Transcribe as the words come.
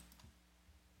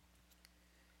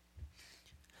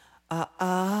Ah,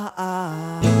 ah,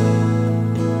 ah.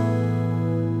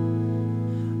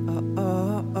 Oh,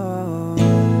 oh, oh.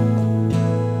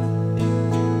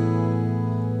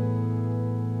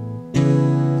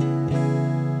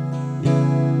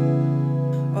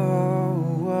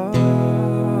 Oh, oh.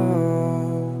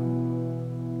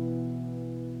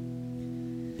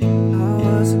 I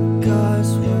was a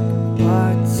ghost working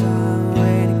part-time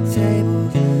waiting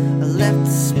tables. I left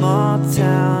a small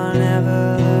town,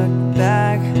 never looked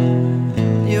back.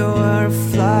 You were a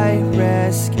flight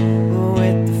risk, but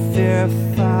with the fear of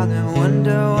falling,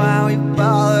 wonder why we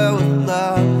bother with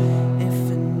love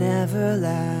if it never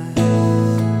lasts.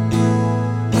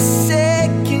 I said,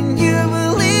 can you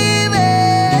believe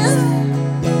it?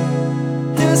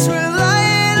 Just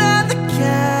relying on the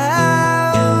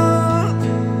count,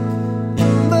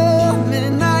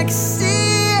 and I can see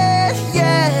it,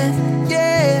 yeah,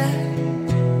 yeah.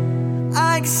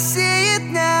 I can see